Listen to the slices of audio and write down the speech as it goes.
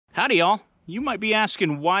Howdy, y'all. You might be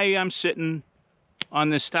asking why I'm sitting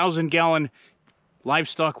on this 1,000-gallon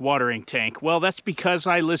livestock watering tank. Well, that's because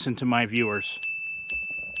I listen to my viewers.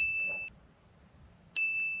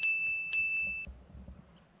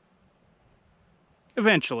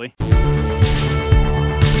 Eventually.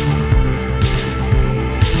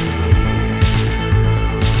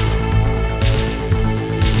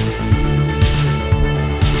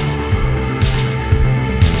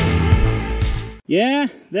 Yeah,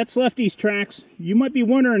 that's Lefty's tracks. You might be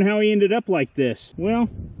wondering how he ended up like this. Well,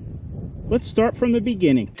 let's start from the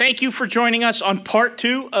beginning. Thank you for joining us on part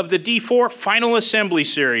 2 of the D4 Final Assembly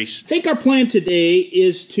Series. I think our plan today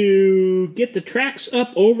is to get the tracks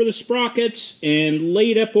up over the sprockets and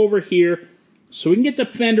lay it up over here so we can get the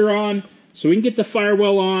fender on, so we can get the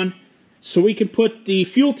firewall on, so we can put the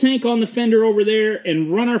fuel tank on the fender over there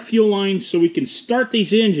and run our fuel line so we can start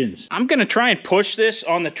these engines. I'm going to try and push this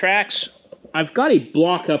on the tracks. I've got a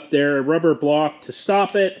block up there, a rubber block, to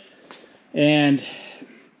stop it, and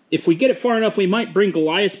if we get it far enough, we might bring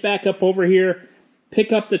Goliath back up over here,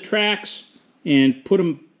 pick up the tracks, and put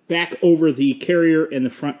them back over the carrier and the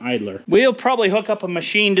front idler. We'll probably hook up a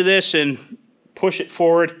machine to this and push it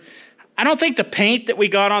forward. I don't think the paint that we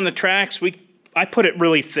got on the tracks, I put it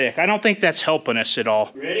really thick. I don't think that's helping us at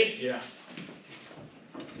all. Ready? Yeah.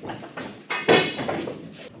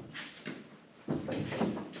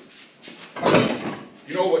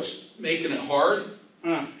 You know what's making it hard?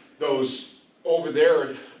 Those over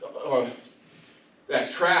there,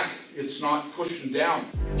 that track, it's not pushing down.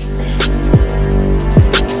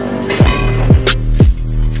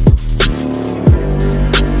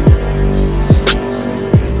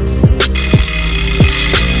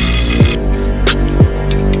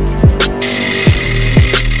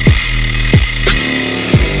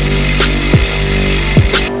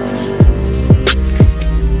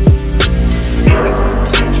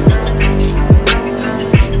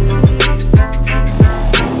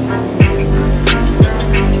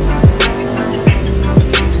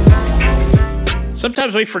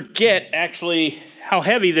 Sometimes we forget actually how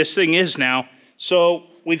heavy this thing is now. So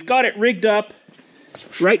we've got it rigged up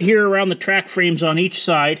right here around the track frames on each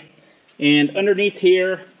side and underneath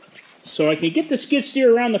here, so I can get the skid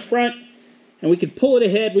steer around the front and we can pull it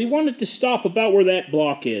ahead. We want it to stop about where that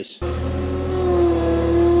block is.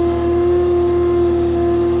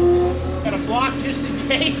 Got a block just in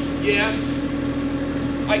case? Yes.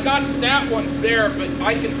 I got that one's there, but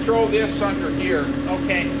I can throw this under here.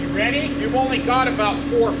 Okay, you ready? You've only got about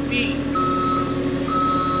 4 feet.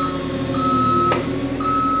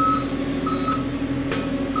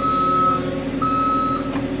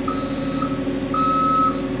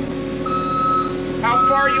 How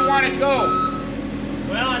far you want to go?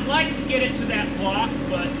 Well, I'd like to get it to that block,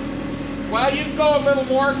 but... Well, you can go a little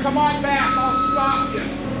more. Come on back. I'll stop you.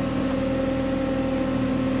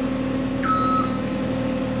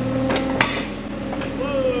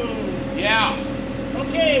 Yeah.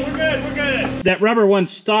 Okay, we're good, we're good. That rubber one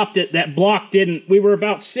stopped it, that block didn't. We were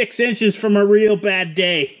about 6 inches from a real bad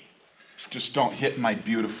day. Just don't hit my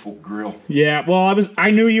beautiful grill. Yeah, well,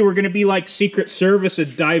 I knew you were going to be like Secret Service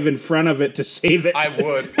and dive in front of it to save it. I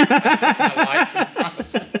would. My life in front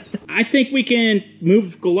of it. I think we can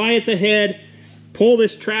move Goliath ahead, pull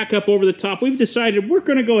this track up over the top. We've decided we're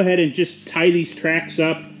going to go ahead and just tie these tracks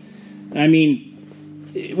up. I mean,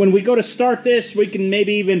 when we go to start this, we can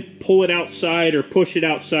maybe even pull it outside or push it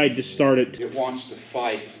outside to start it. It wants to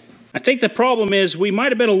fight. I think the problem is we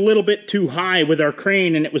might have been a little bit too high with our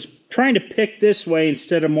crane and it was trying to pick this way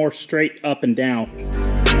instead of more straight up and down.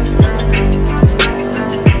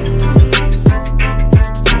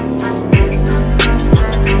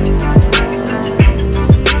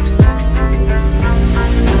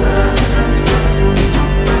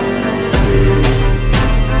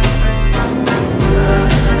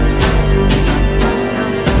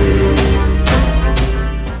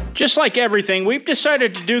 Just like everything, we've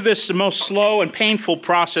decided to do this the most slow and painful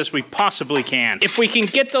process we possibly can. If we can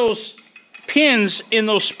get those pins in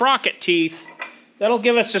those sprocket teeth, that'll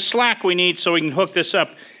give us the slack we need so we can hook this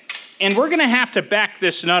up. And we're gonna have to back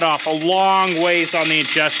this nut off a long ways on the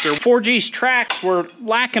adjuster. 4G's tracks were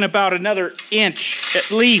lacking about another inch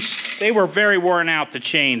at least. They were very worn out, the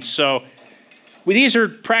chains. So these are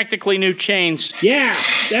practically new chains. Yeah,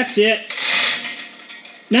 that's it.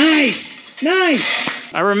 Nice, nice.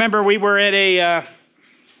 I remember we were at a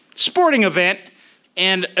sporting event,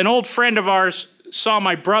 and an old friend of ours saw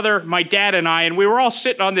my brother, my dad, and I, and we were all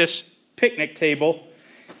sitting on this picnic table,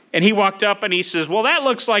 and he walked up and he says, well, that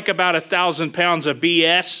looks like about 1,000 pounds of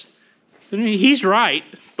BS. And he's right,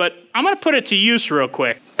 but I'm going to put it to use real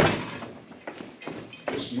quick.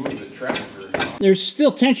 Just move the tractor. There's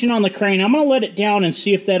still tension on the crane. I'm going to let it down and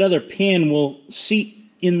see if that other pin will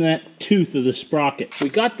seat in that tooth of the sprocket. We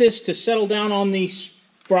got this to settle down on the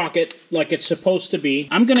sprocket like it's supposed to be.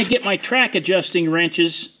 I'm going to get my track adjusting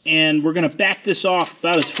wrenches and we're going to back this off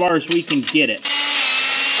about as far as we can get it.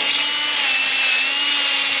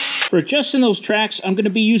 For adjusting those tracks, I'm going to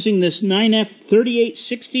be using this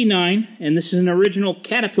 9F3869, and this is an original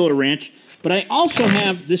Caterpillar wrench, but I also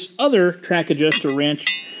have this other track adjuster wrench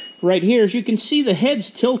right here. As you can see, the head's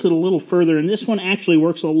tilted a little further, and this one actually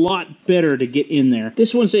works a lot better to get in there.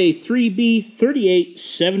 This one's a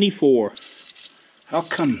 3B3874. How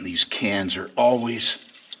come these cans are always...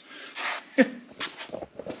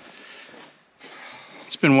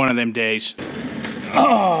 It's been one of them days.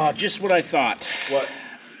 Oh, just what I thought. What?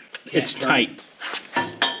 It's tight.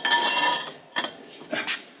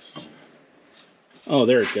 Oh,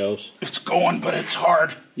 there it goes. It's going, but it's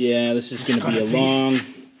hard. Yeah, this is going to be a long...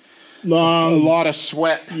 A lot of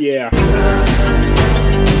sweat. Yeah.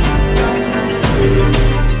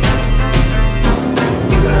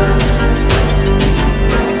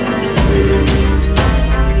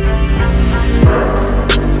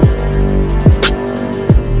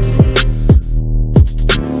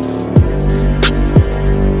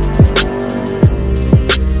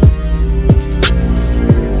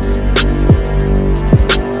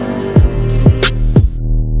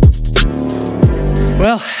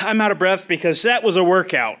 Well, I'm out of breath because that was a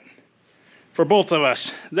workout for both of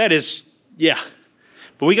us. That is, yeah.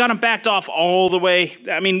 But we got them backed off all the way.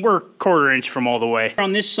 I mean, we're 1/4 inch from all the way.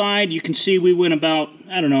 On this side, you can see we went about,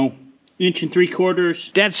 I don't know, 1 3/4 inches.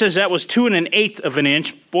 Dad says that was 2 1/8 of an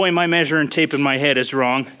inch. Boy, my measuring tape in my head is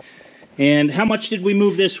wrong. And how much did we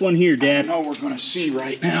move this one here, Dad? Oh, we're going to see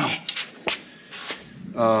right now.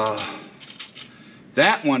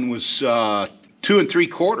 That one was 2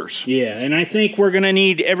 3/4. Yeah, and I think we're going to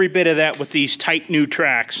need every bit of that with these tight new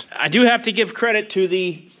tracks. I do have to give credit to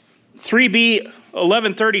the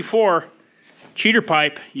 3B1134 cheater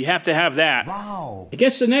pipe. You have to have that. Wow. I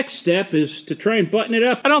guess the next step is to try and button it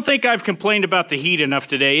up. I don't think I've complained about the heat enough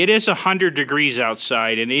today. It is 100 degrees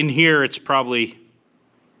outside, and in here it's probably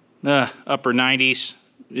upper 90s.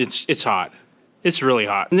 It's hot. It's really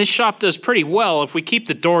hot. And this shop does pretty well if we keep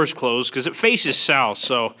the doors closed because it faces south,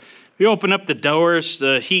 so... You open up the doors,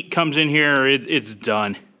 the heat comes in here, it's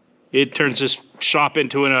done. It turns this shop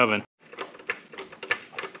into an oven.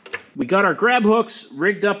 We got our grab hooks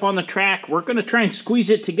rigged up on the track. We're going to try and squeeze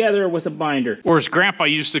it together with a binder. Or as Grandpa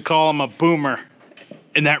used to call him, a boomer.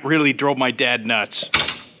 And that really drove my dad nuts.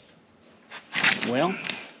 Well,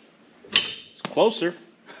 it's closer.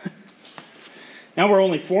 Now we're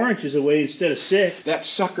only 4 inches away instead of 6. That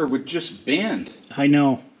sucker would just bend. I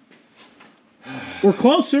know. We're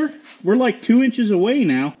closer. We're like 2 inches away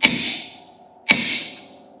now.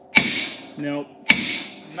 Nope.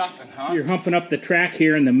 Nothing, huh? You're humping up the track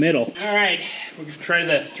here in the middle. All right, we're going to try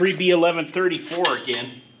the 3B1134 again.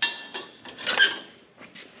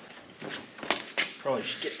 Probably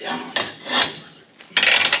should get down on that.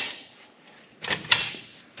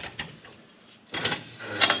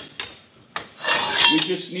 We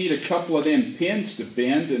just need a couple of them pins to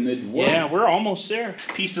bend and it'd work. Yeah, we're almost there.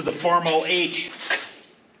 Piece of the Farmo H.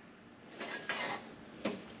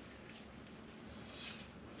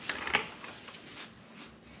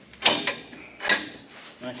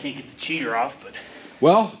 I can't get the cheater off, but...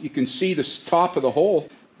 Well, you can see the top of the hole.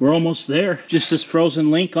 We're almost there. Just this frozen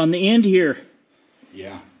link on the end here.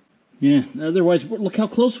 Yeah. Yeah, otherwise, look how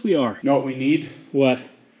close we are. Know what we need? What?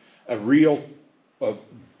 A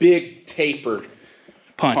big tapered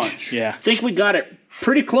punch. Yeah. I think we got it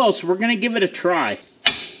pretty close. We're going to give it a try.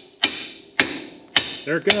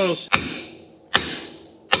 There it goes.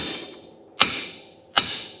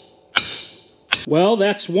 Well,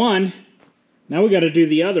 that's one. Now we got to do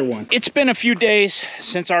the other one. It's been a few days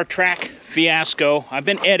since our track fiasco. I've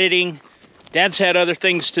been editing. Dad's had other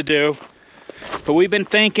things to do. But we've been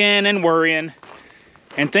thinking and worrying.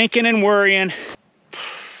 And thinking and worrying.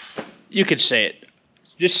 You could say it.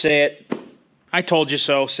 Just say it. I told you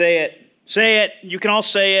so. Say it. Say it. You can all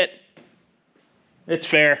say it. It's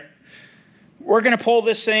fair. We're going to pull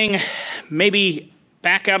this thing maybe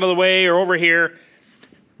back out of the way or over here.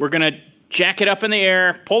 We're going to jack it up in the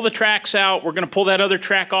air, pull the tracks out. We're going to pull that other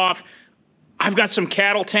track off. I've got some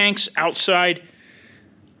cattle tanks outside,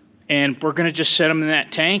 and we're going to just set them in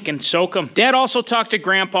that tank and soak them. Dad also talked to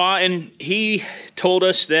Grandpa, and he told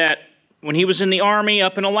us that when he was in the Army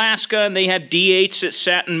up in Alaska, and they had D8s that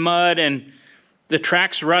sat in mud, and the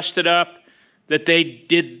tracks rusted up, that they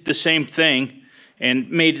did the same thing,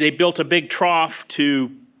 and they built a big trough to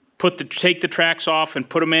take the tracks off and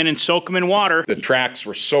put them in and soak them in water. The tracks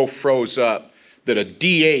were so froze up that a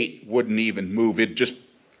D8 wouldn't even move. It'd just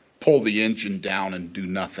pull the engine down and do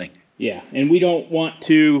nothing. Yeah, and we don't want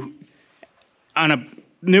to, on a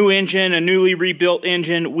new engine, a newly rebuilt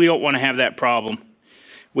engine, we don't want to have that problem.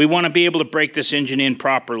 We want to be able to break this engine in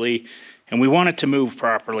properly, and we want it to move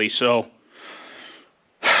properly, so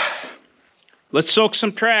let's soak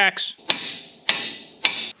some tracks.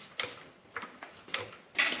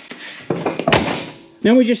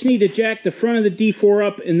 Now we just need to jack the front of the D4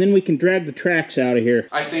 up, and then we can drag the tracks out of here.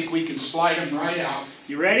 I think we can slide them right out.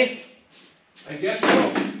 You ready? I guess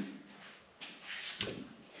so.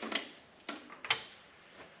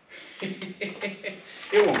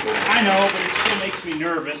 It won't go. I know, but it still makes me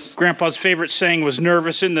nervous. Grandpa's favorite saying was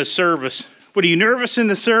nervous in the service. What, are you nervous in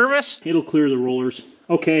the service? It'll clear the rollers.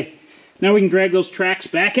 Okay, now we can drag those tracks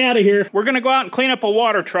back out of here. We're gonna go out and clean up a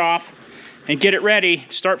water trough and get it ready,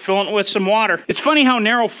 start filling it with some water. It's funny how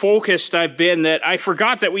narrow focused I've been that I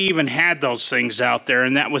forgot that we even had those things out there,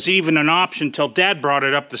 and that was even an option until Dad brought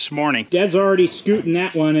it up this morning. Dad's already scooting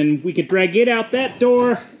that one, and we could drag it out that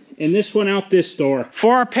door and this one out this door.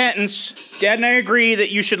 For our penance, Dad and I agree that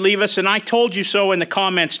you should leave us, and I told you so in the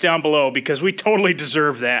comments down below, because we totally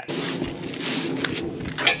deserve that.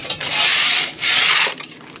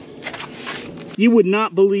 You would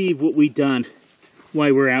not believe what we've done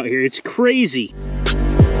while we're out here. It's crazy.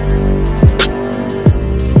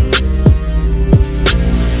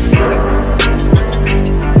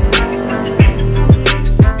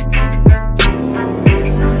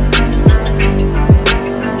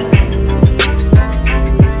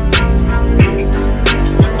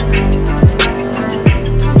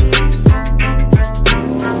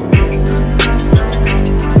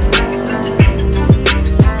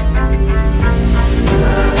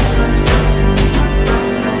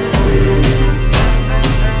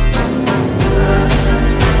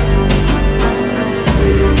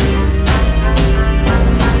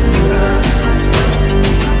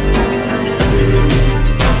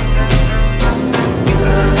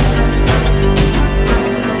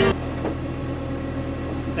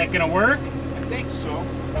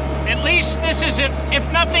 If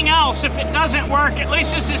nothing else, if it doesn't work, at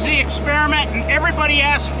least this is the experiment, and everybody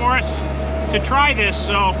asked for us to try this,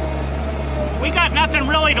 so we got nothing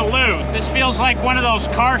really to lose. This feels like one of those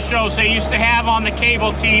car shows they used to have on the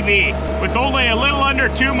cable TV. With only a little under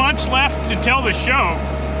 2 months left until the show,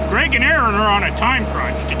 Greg and Aaron are on a time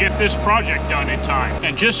crunch to get this project done in time.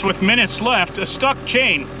 And just with minutes left, a stuck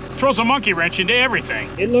chain throws a monkey wrench into everything.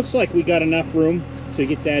 It looks like we got enough room to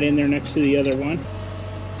get that in there next to the other one.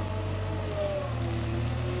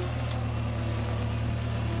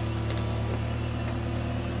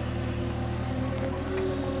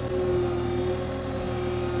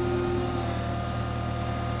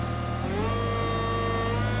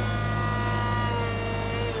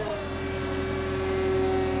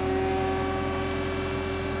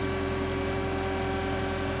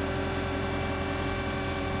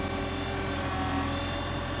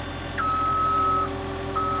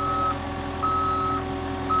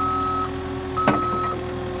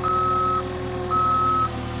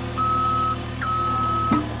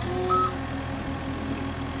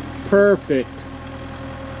 Perfect.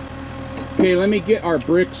 Okay, let me get our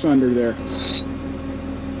bricks under there.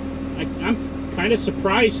 I'm kind of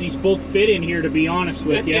surprised these both fit in here, to be honest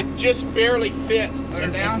with you. It just barely fit.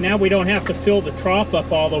 And now we don't have to fill the trough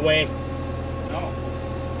up all the way. No.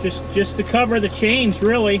 Just to cover the chains,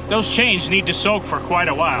 really. Those chains need to soak for quite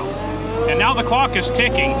a while. And now the clock is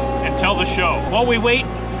ticking until the show. While we wait,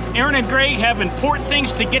 Aaron and Greg have important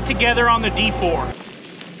things to get together on the D4.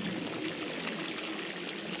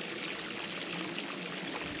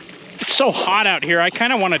 It's so hot out here, I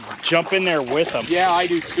kind of want to jump in there with them. Yeah, I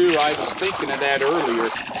do too. I was thinking of that earlier.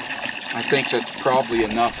 I think that's probably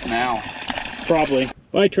enough now. Probably.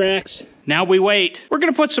 Bye, tracks. Now we wait. We're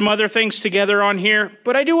going to put some other things together on here,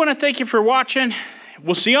 but I do want to thank you for watching.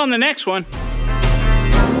 We'll see you on the next one.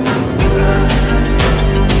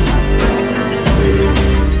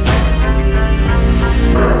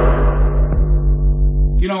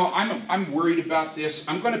 You know, I'm worried about this.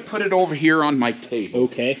 I'm going to put it over here on my table.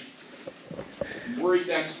 Okay. I'm worried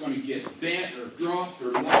that's going to get bent or dropped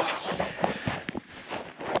or lost.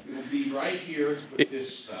 It'll be right here with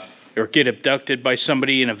this stuff. Or get abducted by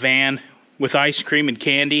somebody in a van with ice cream and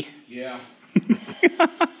candy. Yeah.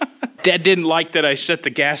 Dad didn't like that I set the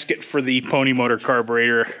gasket for the pony motor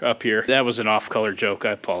carburetor up here. That was an off-color joke.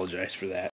 I apologize for that.